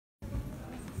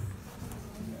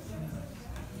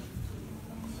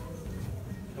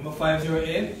Number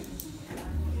 508.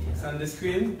 It's on the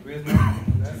screen. Where's my,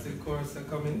 that's the chorus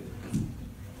coming.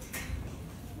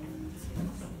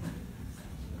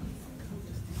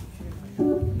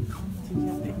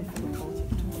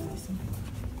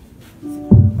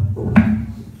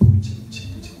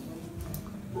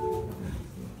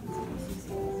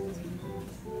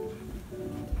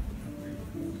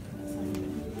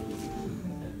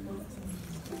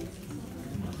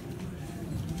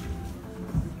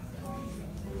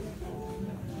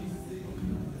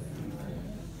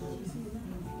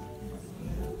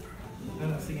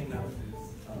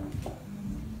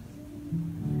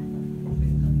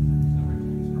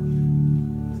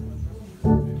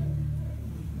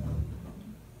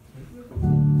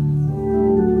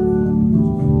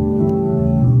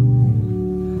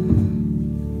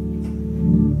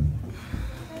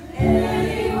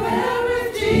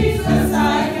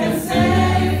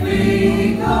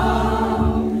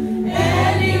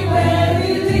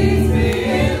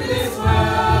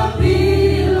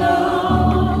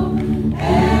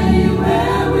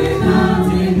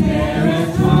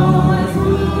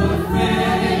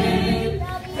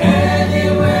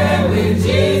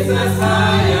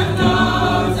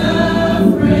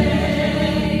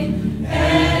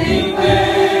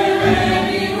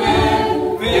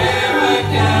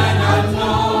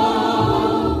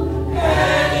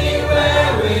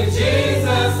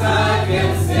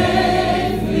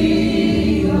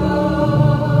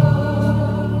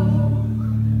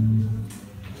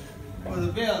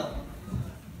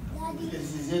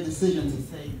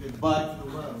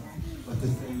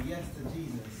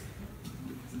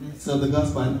 So the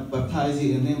gospel, I baptize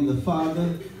you in the name of the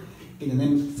Father, in the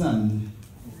name of the Son,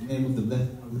 in the name of the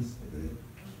blessed Holy Spirit.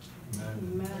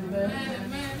 Amen.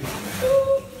 Amen.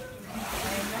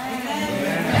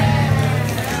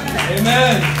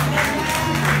 Amen.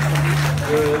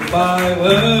 Goodbye,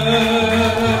 world.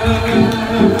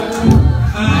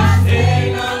 I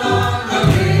stay no longer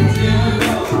with you.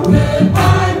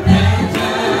 Goodbye,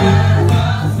 pleasures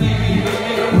of sin.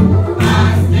 I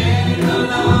stay no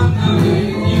longer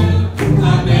with you. I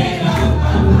made up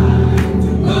my mind to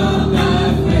go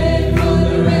that way for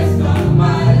the rest of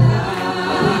my life.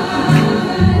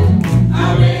 I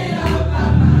made up my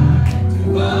mind to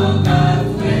go that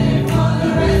way for the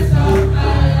rest of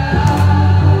my life.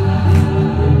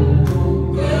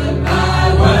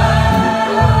 Goodbye, world.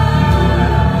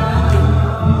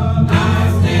 I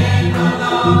stay no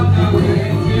longer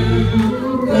with you.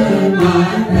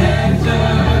 Goodbye,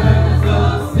 pleasures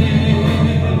of sin.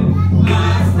 I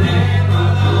stay no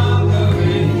longer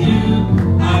with you.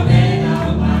 I made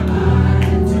up my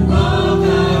mind to go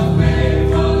that way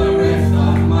for the rest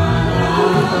of my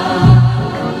life.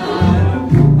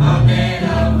 I made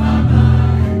up my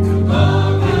mind to go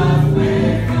that way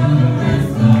for the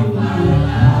rest of my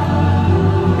life.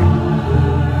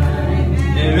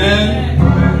 Amen.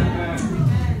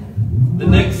 The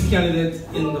next candidate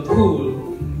in the pool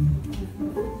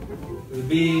will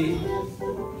be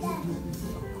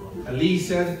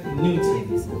Alicia Newton.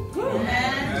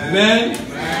 Amen.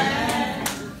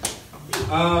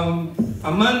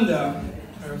 Amanda,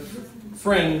 her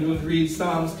friend, will read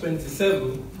Psalms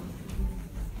 27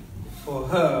 for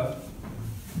her,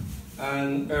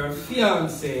 and her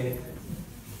fiance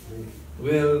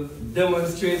will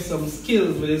demonstrate some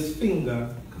skills with his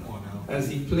finger as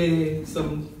he plays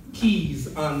some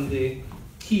keys on the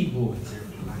keyboard,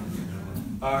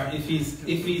 or if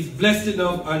he's blessed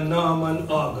enough, a Norman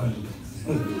organ.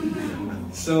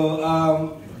 So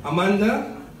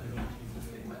Amanda,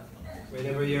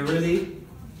 whenever you're ready,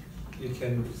 you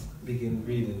can begin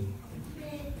reading.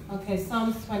 Okay,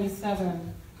 Psalms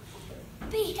 27.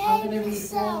 I'm going to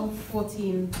read all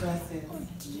 14 verses.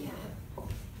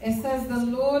 It says, "The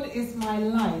Lord is my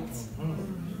light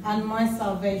and my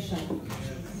salvation.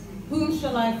 Whom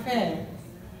shall I fear?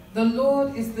 The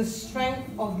Lord is the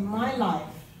strength of my life.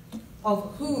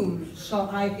 Of whom shall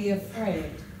I be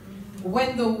afraid?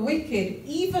 When the wicked,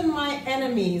 even my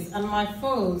enemies and my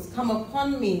foes, come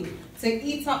upon me to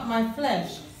eat up my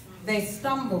flesh, they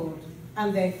stumbled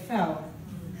and they fell.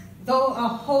 Though a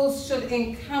host should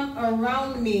encamp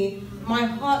around me, my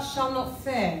heart shall not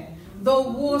fear. Though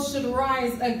war should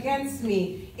rise against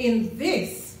me, in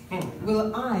this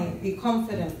will I be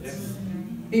confident.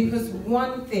 Because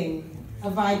one thing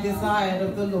have I desired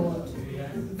of the Lord,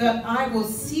 that I will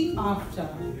seek after,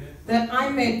 that I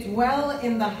may dwell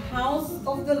in the house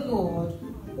of the Lord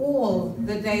all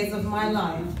the days of my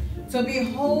life, to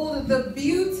behold the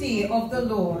beauty of the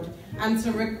Lord, and to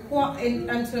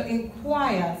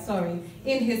inquire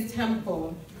in his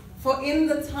temple. For in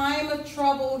the time of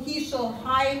trouble he shall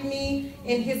hide me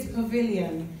in his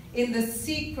pavilion. In the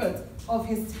secret of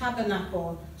his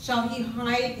tabernacle shall he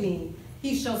hide me.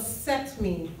 He shall set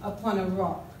me upon a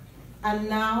rock. And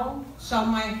now shall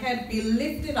my head be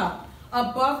lifted up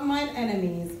above mine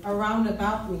enemies around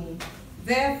about me.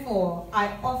 Therefore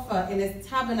I offer in his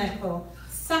tabernacle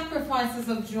sacrifices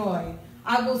of joy.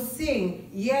 I will sing,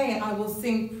 yea, I will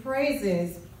sing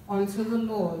praises unto the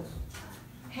Lord.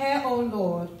 Hear, O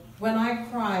Lord, when I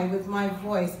cry with my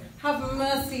voice. Have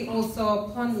mercy also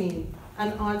upon me,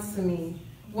 and answer me.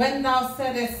 When thou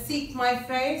saidest, seek my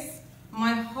face,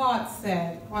 my heart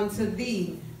said unto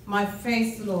thee, my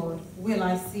face, Lord, will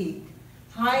I seek.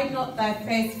 Hide not thy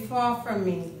face far from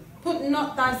me. Put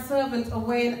not thy servant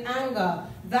away in anger.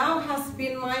 Thou hast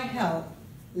been my help.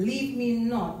 Leave me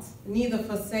not, neither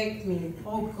forsake me,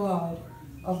 O God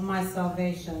of my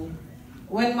salvation.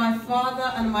 When my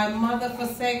father and my mother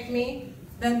forsake me,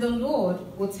 then the Lord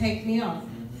will take me up.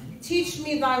 Teach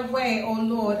me thy way, O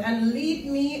Lord, and lead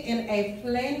me in a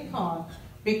plain path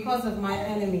because of my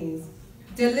enemies.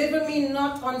 Deliver me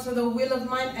not unto the will of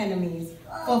mine enemies,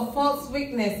 for false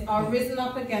witness are risen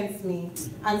up against me,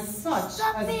 and such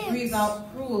as breathe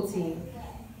out cruelty.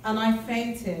 And I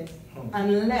fainted,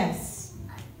 unless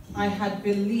I had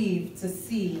believed to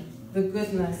see the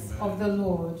goodness of the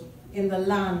Lord in the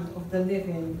land of the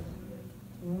living.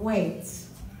 Wait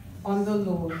on the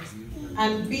Lord,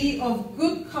 and be of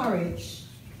good courage,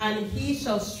 and he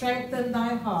shall strengthen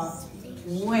thy heart.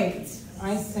 Wait,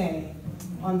 I say,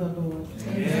 on the Lord.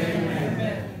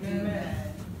 Amen. Amen.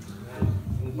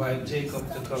 Invite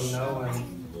Jacob to come now and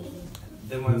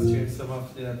demonstrate some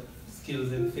of their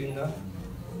skills in finger.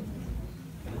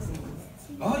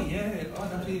 Oh yeah, oh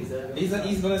that is.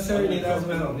 He's gonna serenade as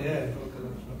well. Yeah.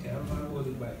 Okay, I'm gonna hold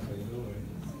it back for you. Don't worry.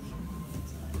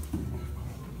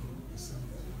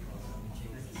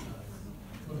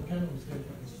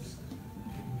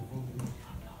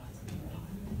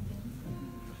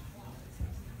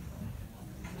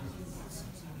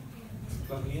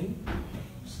 Plug in.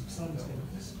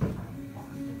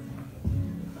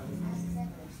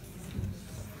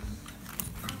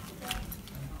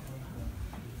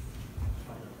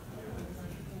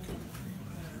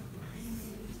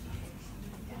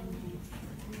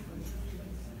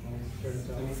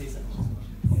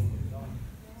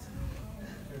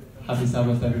 Happy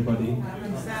Sabbath, everybody. Do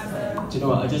you know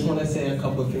what? I just want to say a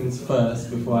couple of things first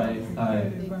before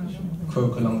I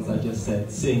croak along as I just said.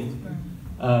 Sing.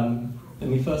 Let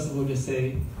me first of all just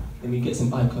say, let me get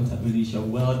some eye contact with Leisha.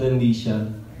 Well done,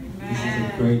 Leisha. This is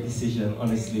a great decision,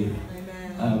 honestly.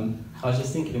 I was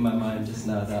just thinking in my mind just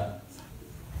now that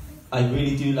I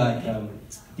really do like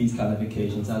these kind of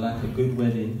occasions. I like a good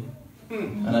wedding.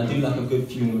 And I do like a good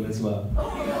funeral as well.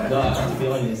 No, I have to be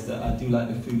honest, I do like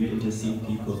the food and just seeing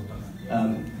people.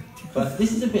 But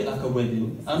this is a bit like a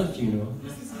wedding and a funeral,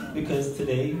 because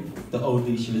today the old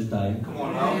Leisha is dying. Come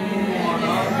on now.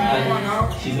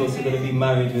 And she's also going to be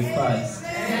married with Christ. So I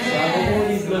have all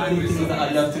these lovely things that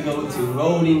I love to go to,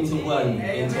 roll into one,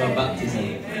 into a baptism.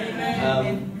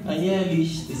 And yeah,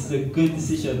 Leish, this is a good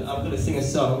decision. I'm going to sing a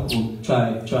song, or try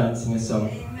and sing a song.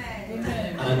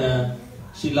 And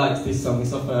she likes this song.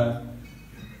 It's off her.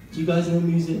 Do you guys know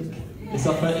music? It's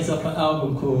off her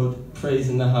album called Praise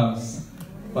in the House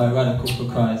by Radical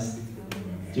for Christ.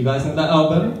 Do you guys know that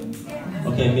album?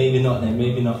 Okay, maybe not then,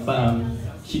 maybe not. But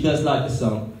she does like the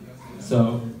song.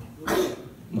 So,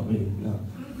 not really, no.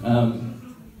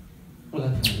 Well,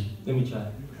 I can. Let me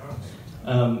try.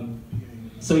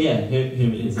 So yeah, here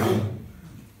it is again.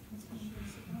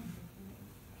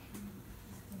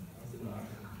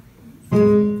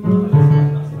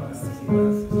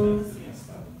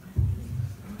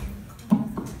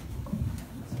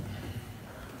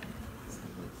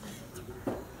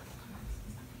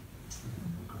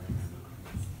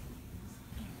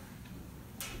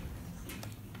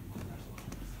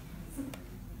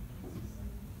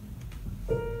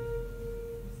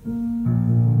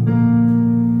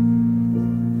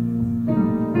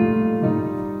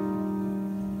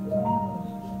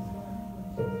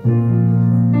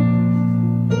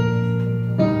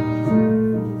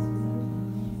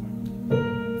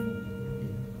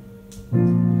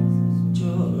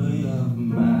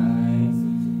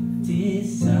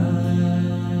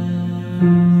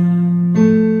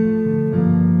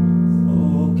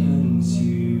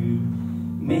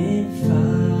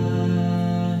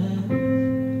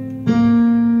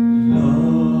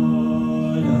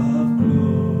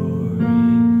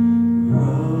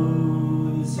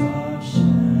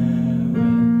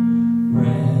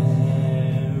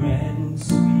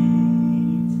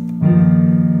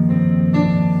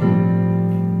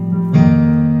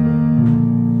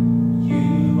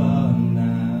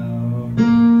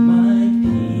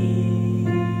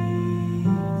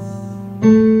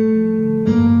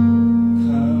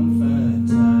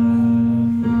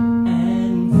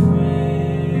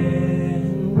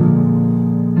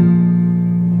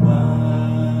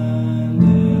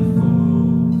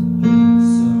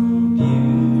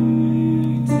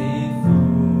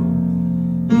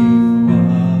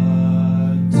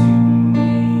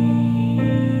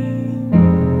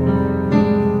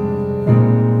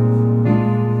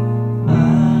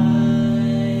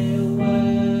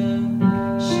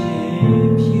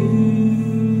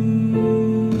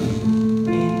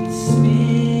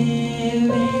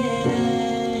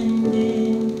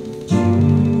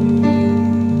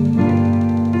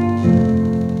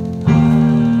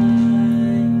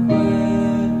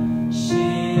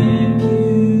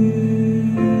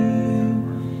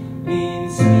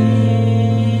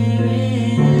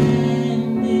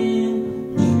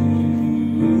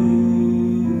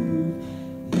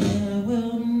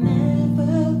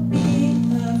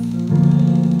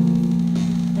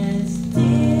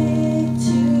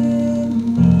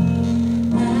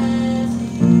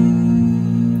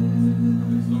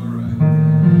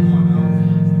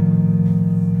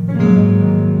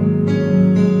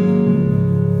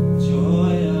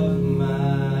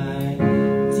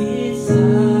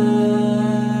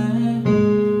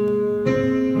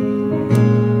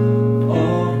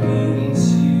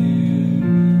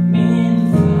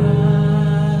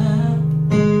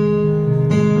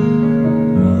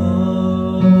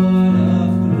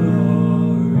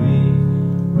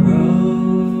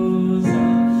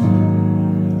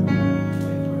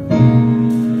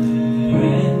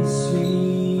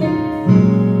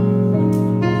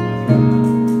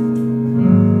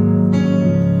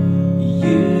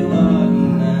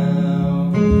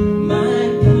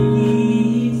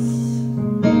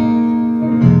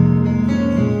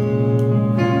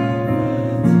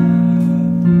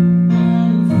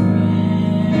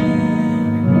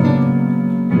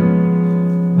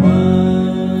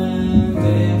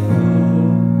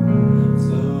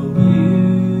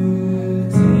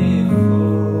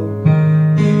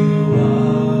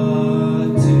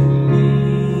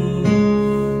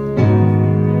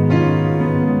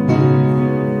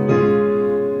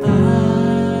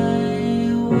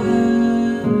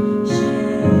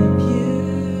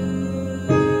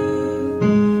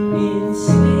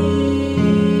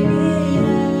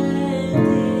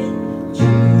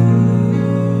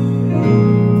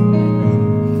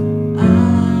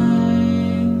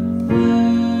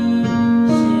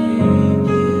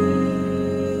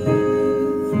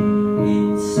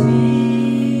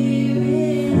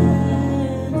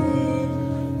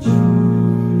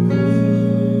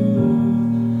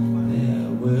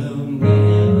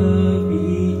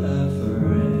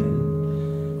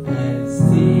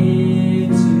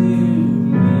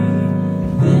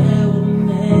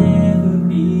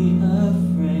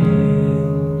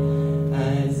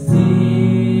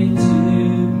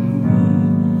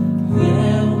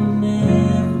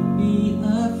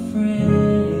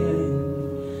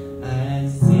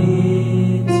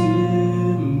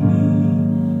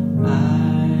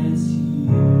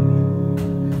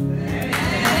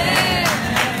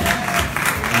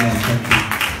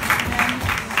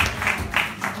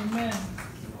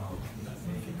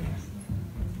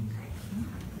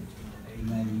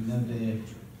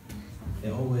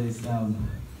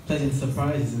 pleasant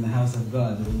surprises in the house of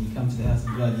God. When you come to the house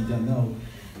of God, you don't know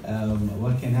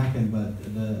what can happen, but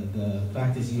the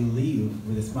fact is you leave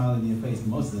with a smile on your face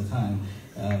most of the time.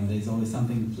 There's always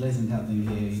something pleasant happening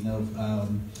here, you know.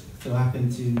 So I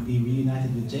happened to be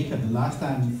reunited with Jacob. The last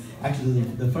time, actually,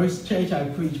 the first church I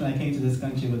preached when I came to this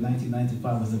country was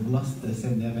 1995 was the Gloucester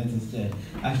Seventh-day Adventist Church.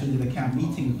 I actually did a camp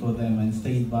meeting for them and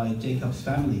stayed by Jacob's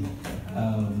family.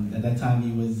 At that time,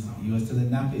 he was still in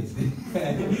nappies.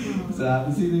 So I've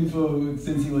been seeing him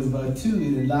since he was about 2.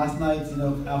 And last night, you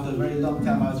know, after a very long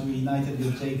time, I was reunited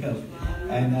with Jacob.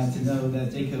 And to know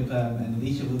that Jacob and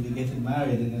Alicia will be getting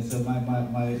married, and so my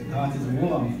heart is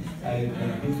warm. A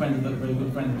very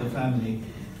good friend of the family,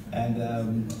 and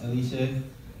Alicia,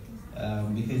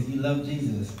 because you love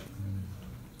Jesus,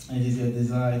 and it is your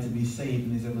desire to be saved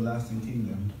in His everlasting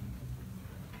kingdom,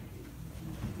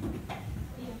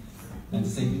 and to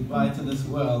say goodbye to this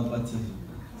world, but to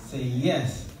say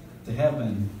yes to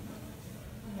heaven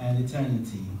and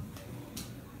eternity.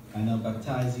 I now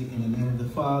baptize you in the name of the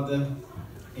Father,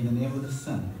 in the name of the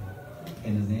Son,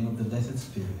 in the name of the Blessed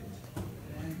Spirit.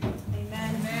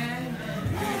 Amen.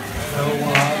 The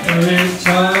water is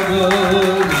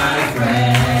troubled, my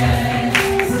friend.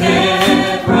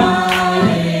 Step right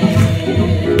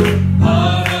in.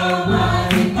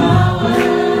 Almighty power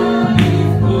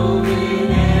is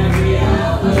moving every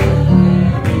hour.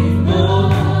 There is no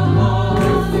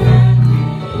more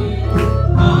standing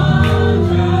on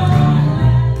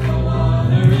dry. The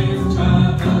water is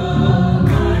troubled,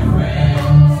 my friend.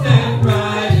 Step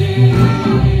right in.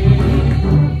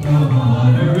 The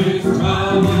water is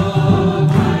troubled,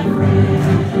 my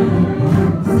friend.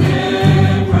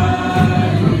 Step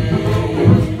right in.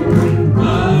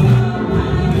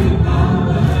 Almighty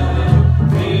power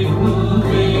is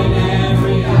moving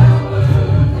every hour.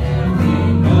 There be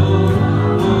no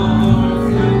more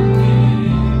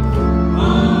standing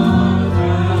on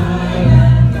dry.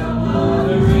 The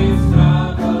water is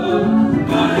troubled,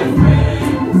 my friend.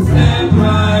 Step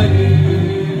right in.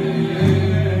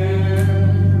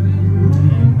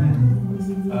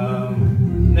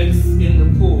 Next in the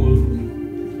pool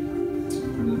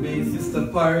will be Sister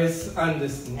Paris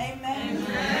Anderson.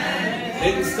 Amen.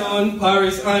 Leytonstone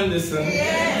Paris Anderson.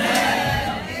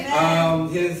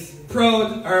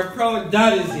 Our proud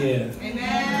dad is here.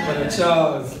 Brother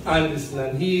Charles Anderson,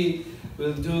 and he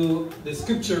will do the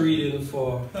scripture reading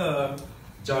for her,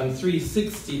 John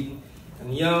 3:16,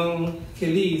 and young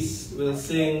Kelly's will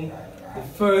sing the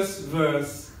first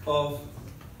verse of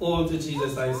All to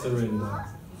Jesus I Surrender,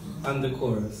 and the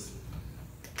chorus.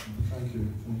 Thank you.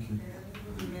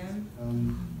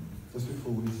 Just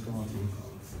before we started,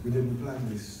 we didn't plan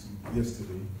this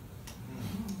yesterday.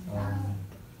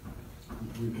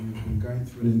 We've been going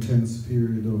through an intense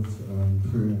period of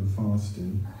prayer and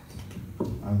fasting,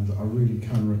 and I really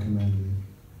can recommend it.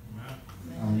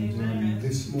 And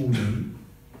this morning,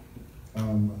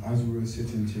 as we were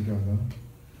sitting together,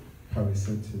 Harry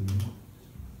said to me,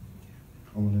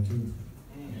 I want to do it.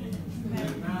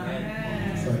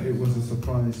 So it was a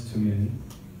surprise to me,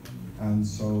 and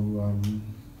so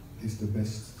it's the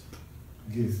best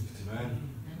gift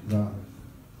that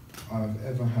I've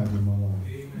ever had in my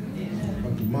life.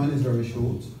 But mine is very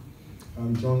short.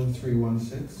 John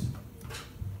 3:16.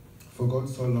 For God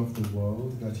so loved the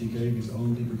world that He gave His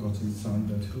only begotten Son,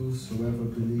 that whosoever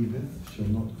believeth shall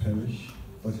not perish,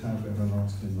 but have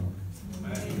everlasting life.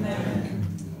 Amen.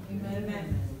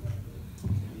 Amen.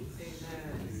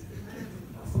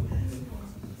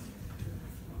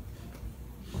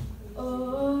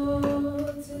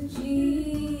 Oh, to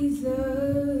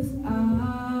Jesus I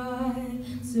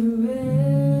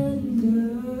surrender.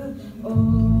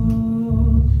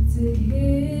 Oh, to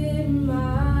Him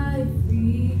I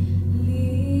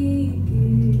freely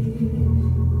give.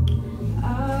 I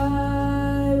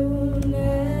will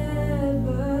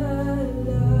never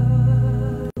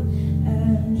love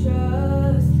and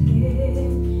trust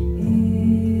Him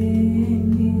in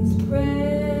His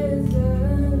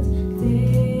presence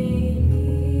daily.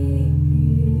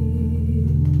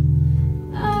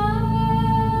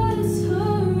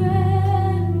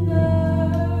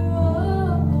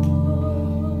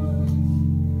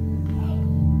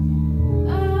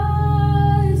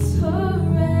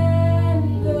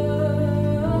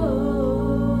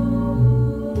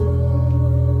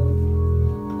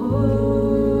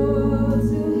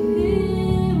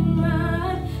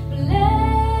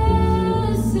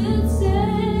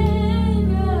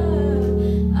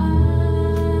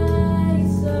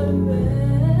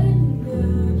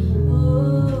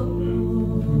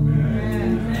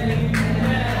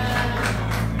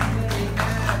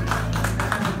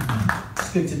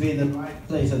 It's good to be in the right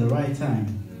place at the right time.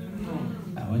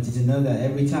 want you to know that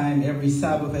every time, every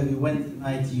Sabbath, every Wednesday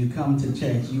night you come to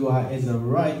church, you are in the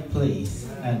right place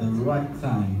at the right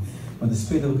time. When the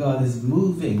Spirit of God is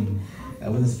moving,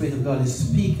 when the Spirit of God is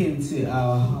speaking to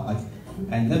our heart.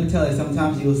 And let me tell you,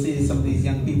 sometimes you'll see some of these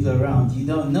young people around. You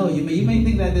don't know. You may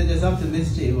think that they're just up to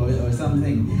mischief or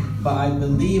something. But I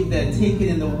believe they're taking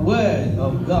in the Word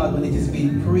of God when it is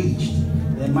being preached.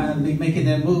 They might not be making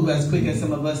their move as quick as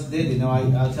some of us did. You know,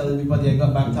 I'll tell everybody I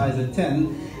got baptized at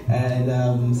 10. And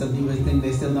some people think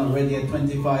they're still not ready at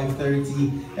 25,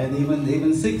 30, and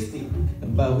even 60.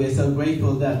 But we're so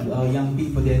grateful that our young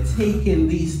people, they're taking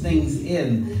these things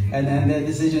in. And their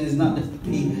decision is not to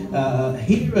be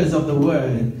hearers of the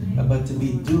word, but to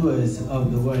be doers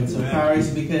of the word. So parish,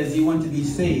 because you want to be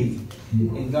saved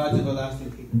in God's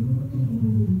everlasting kingdom.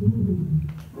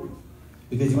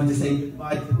 Because you want to say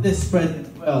goodbye to this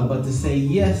present world, but to say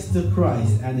yes to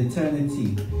Christ and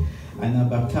eternity. And are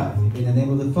baptized in the name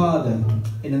of the Father,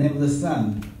 in the name of the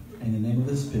Son, and in the name of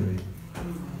the Spirit.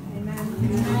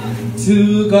 Amen.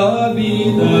 To God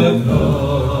be the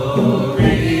glory,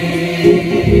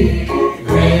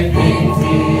 great things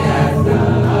He has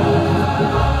done.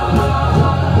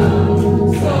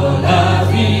 So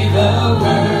lovely the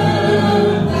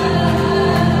world that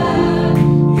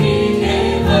He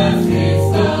gave us His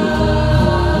Son,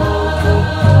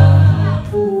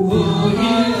 who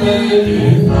He will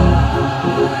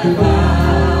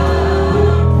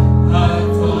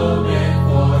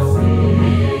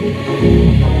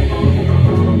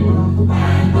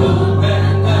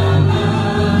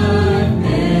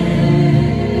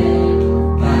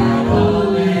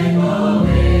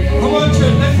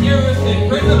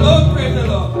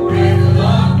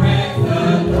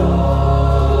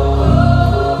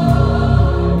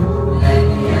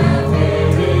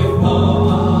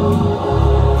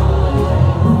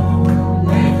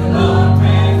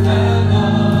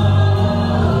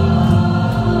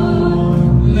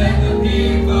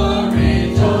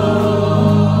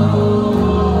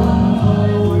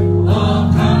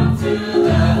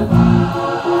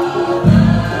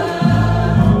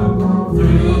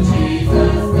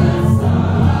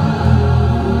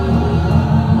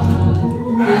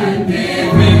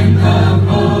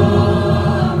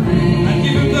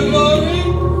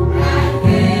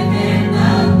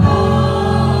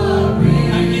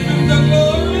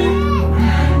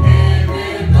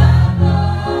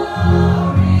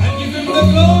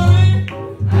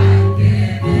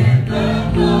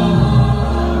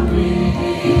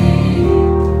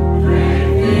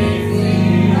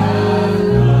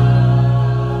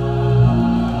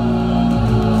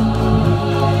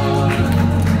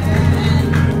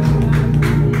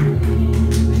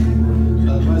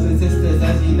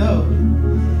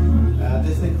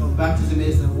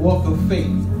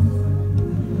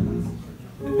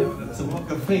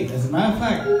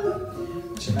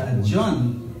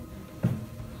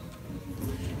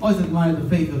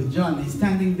He's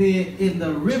standing there in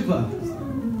the river.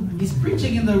 He's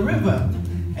preaching in the river.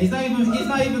 He's not even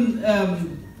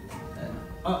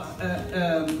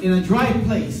in a dry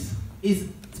place. He's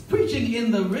preaching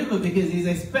in the river because he's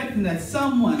expecting that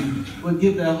someone will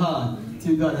give their heart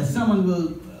to God, that someone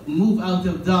will move out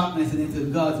of darkness and into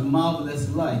God's marvelous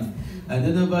light. I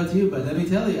don't know about you, but let me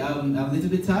tell you, I'm a little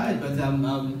bit tired, but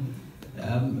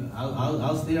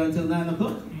I'll stay until 9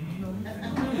 o'clock.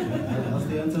 I'll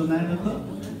stay until 9 o'clock.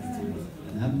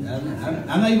 I'm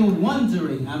not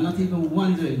even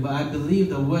wondering, but I believe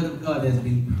the word of God has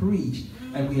been preached,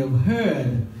 and we have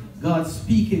heard God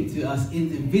speaking to us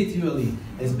individually.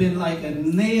 It's been like a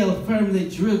nail firmly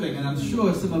driven, and I'm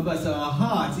sure some of us, our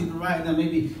hearts, even right now,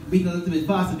 maybe beating a little bit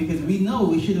faster because we know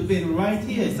we should have been right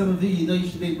here. Some of you know you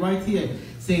should have been right here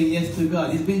saying yes to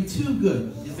God. It's been too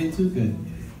good. It's been too good.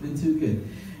 It's been too good.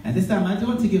 And this time, I don't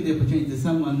want to give the opportunity to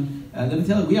someone. Let me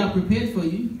tell you, we are prepared for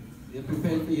you. We are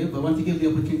prepared for you, but I want to give the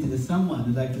opportunity to someone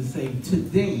who'd like to say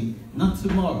today, not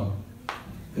tomorrow,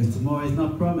 because tomorrow is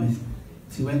not promised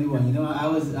to anyone. You know, I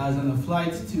was on a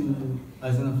flight to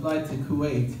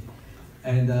Kuwait,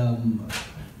 and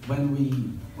when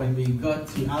we got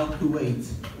to Al Kuwait,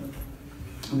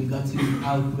 we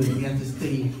had to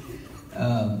stay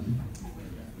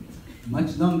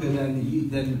much longer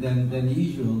than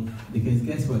usual, because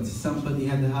guess what? Somebody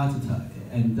had a heart attack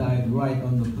and died right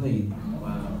on the plane.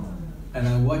 Wow. And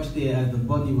I watched there as the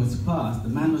body was passed. The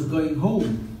man was going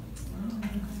home.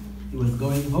 He was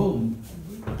going home.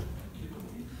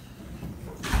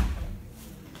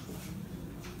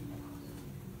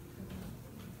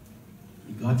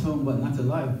 He got home, but not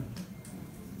alive.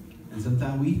 And And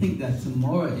sometimes we think that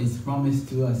tomorrow is promised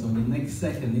to us, or the next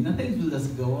second. You know, things will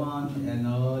just go on and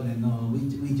on and on.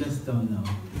 We just don't know.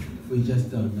 We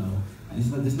just don't know. And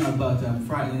it's not about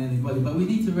frightening anybody, but we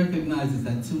need to recognize is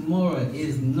that tomorrow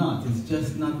is not. It's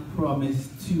just not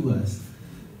promised to us.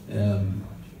 The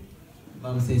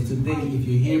Bible says, today, if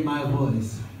you hear my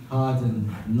voice,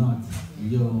 harden not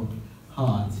your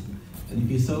heart. And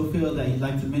if you so feel that you'd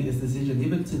like to make this decision,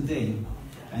 even today,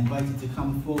 I invite you to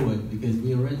come forward, because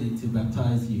we are ready to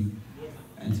baptize you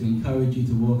and to encourage you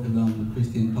to walk along the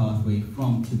Christian pathway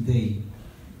from today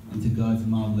into God's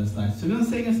marvelous life. So we're going to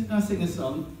sing a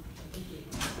song.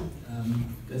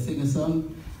 Let's sing a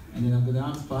song, and then I'm going to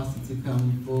ask Pastor to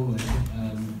come forward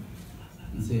and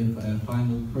say a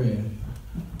final prayer,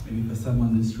 maybe for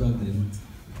someone who's struggling.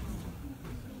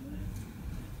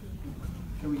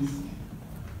 Can we?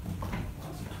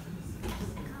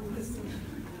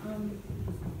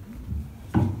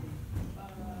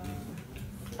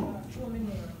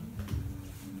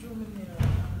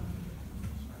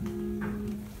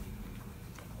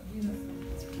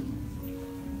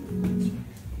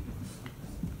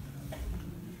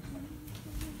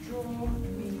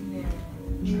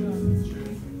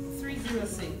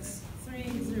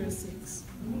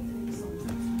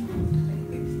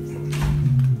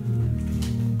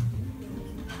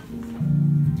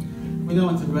 We don't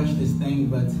want to rush this thing,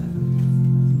 but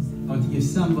I want to give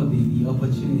somebody the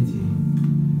opportunity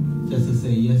just to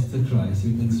say yes to Christ.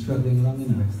 You've been struggling long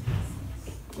enough.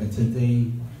 But today,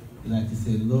 you'd like to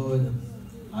say, Lord,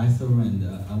 I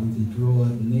surrender. I want to draw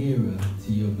nearer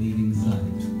to your bleeding side.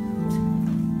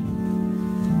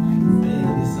 At the end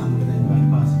of this song, I'm going to invite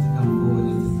Pastor to come forward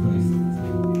and to pray.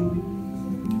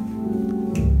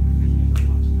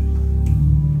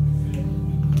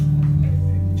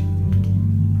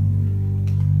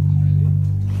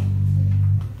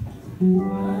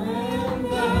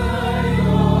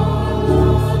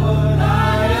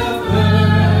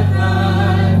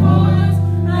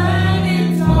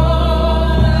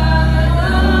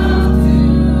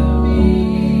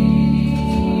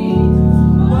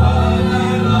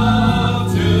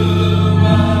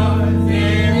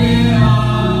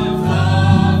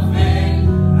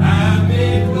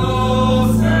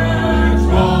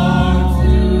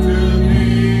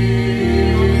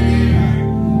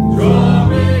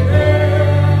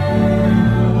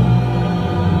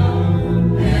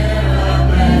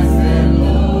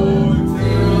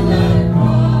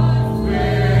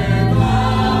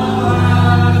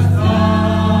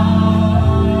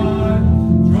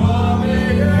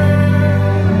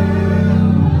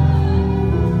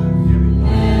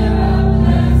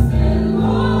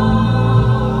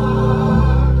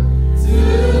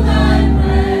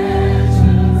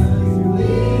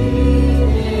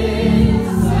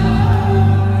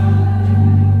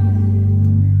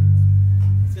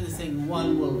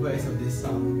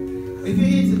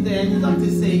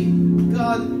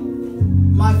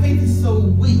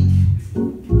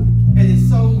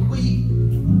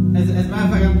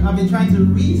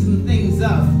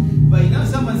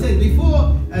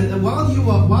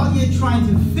 While you're trying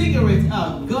to figure it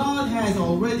out, God has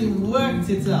already worked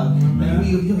it out.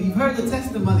 You've heard the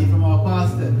testimony from our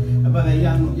pastor about a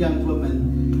young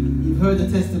woman. You've heard the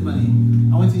testimony.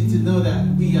 I want you to know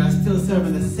that we are still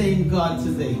serving the same God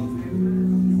today.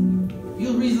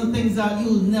 You'll reason things out,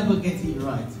 you'll never get it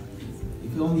right.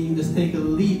 If you only just take a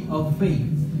leap of faith.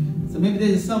 So maybe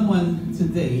there's someone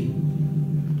today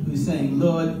who's saying,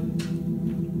 Lord,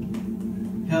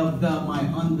 help thou my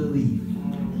unbelief.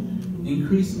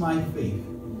 Increase my faith.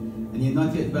 And you're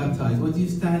not yet baptized. Won't you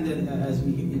stand as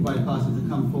we invite Pastor to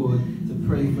come forward to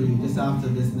pray for you just after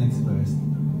this next verse?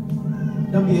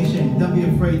 Don't be ashamed. Don't be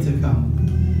afraid to come.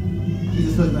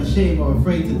 Jesus wasn't ashamed or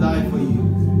afraid to die for you.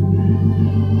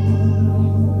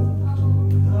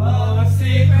 Oh,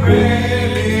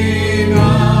 secretly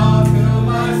now to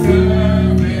my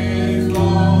service,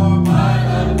 Lord, by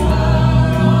the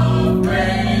power of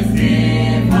grace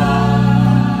divine.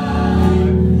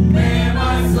 May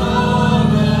my soul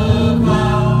look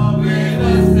up with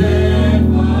a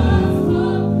steadfast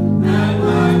love, and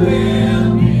my will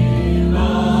be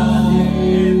lost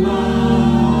in love.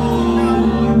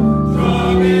 Draw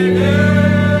me near.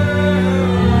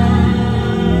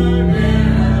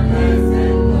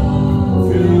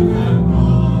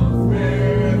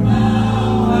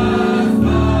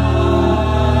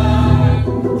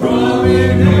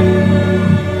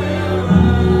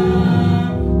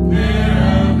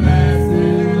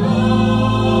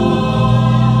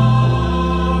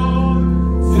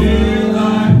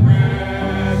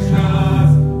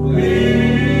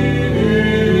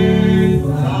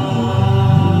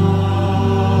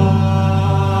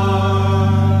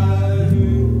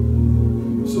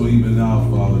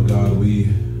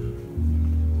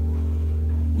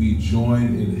 join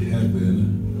in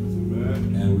heaven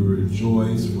and we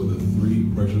rejoice for the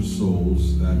 3 precious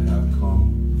souls that have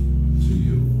come to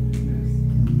you.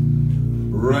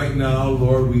 Right now,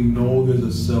 Lord, we know there's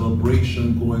a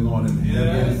celebration going on in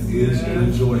heaven. Is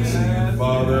rejoicing. And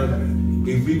Father,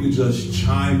 if we could just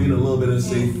chime in a little bit and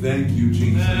say thank you,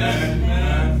 Jesus.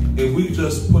 If we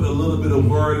just put a little bit of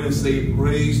word and say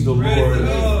praise the Lord.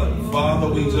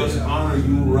 Father, we just honor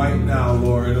you right now,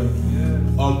 Lord.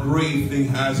 A great thing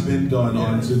has been done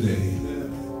on today.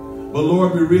 But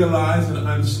Lord, we realize and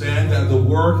understand that the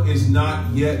work is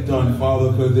not yet done,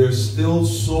 Father, because there's still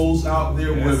souls out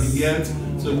there who have yet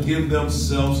to give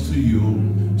themselves to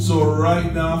you. So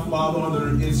right now, Father,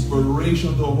 under the inspiration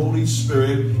of the Holy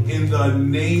Spirit, in the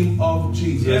name of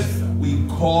Jesus, we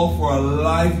call for a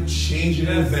life-changing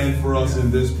event for us in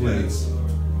this place.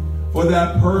 For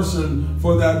that person,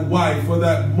 for that wife, for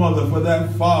that mother, for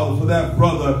that father, for that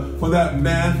brother, for that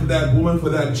man, for that woman, for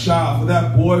that child, for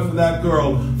that boy, for that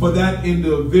girl, for that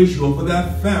individual, for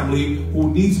that family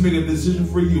who needs to make a decision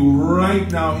for you right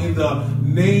now in the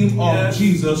name of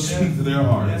Jesus, speak to their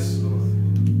hearts.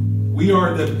 We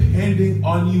are depending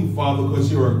on you, Father,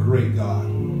 because you're a great God.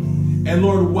 And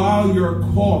Lord, while you're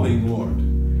calling, Lord,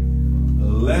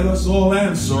 let us all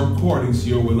answer according to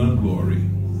your will and glory.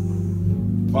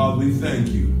 Father, we thank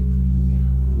you.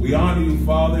 We honor you,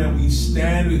 Father, and we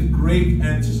stand with great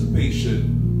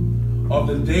anticipation of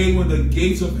the day when the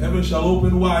gates of heaven shall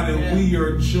open wide and we,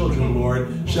 your children,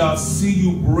 Lord, shall see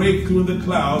you break through the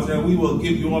clouds, and we will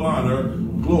give you all honor,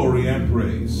 glory, and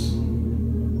praise.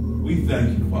 We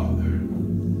thank you, Father.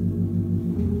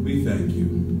 We thank you.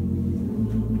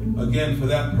 Again, for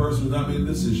that person who's not made a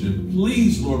decision,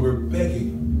 please, Lord, we're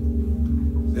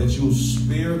begging that you'll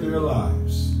spare their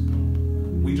lives.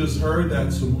 We just heard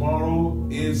that tomorrow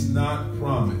is not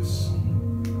promised.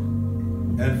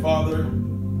 And Father,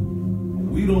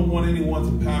 we don't want anyone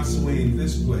to pass away in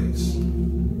this place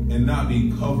and not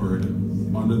be covered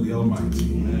under the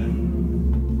Almighty.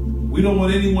 We don't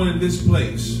want anyone in this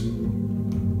place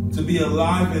to be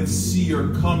alive and see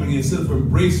your coming. Instead of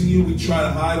embracing you, we try to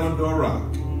hide under a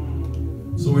rock.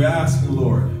 So we're asking,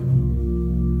 Lord,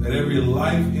 that every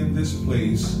life in this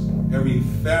place, every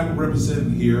family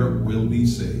represented here will be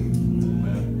saved.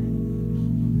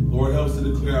 Lord, help us to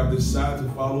declare our desire to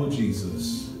follow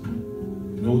Jesus.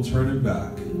 No turning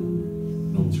back.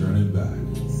 No turning back.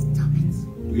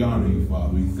 We honor you,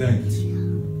 Father. We thank you.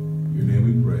 In your name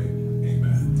we pray.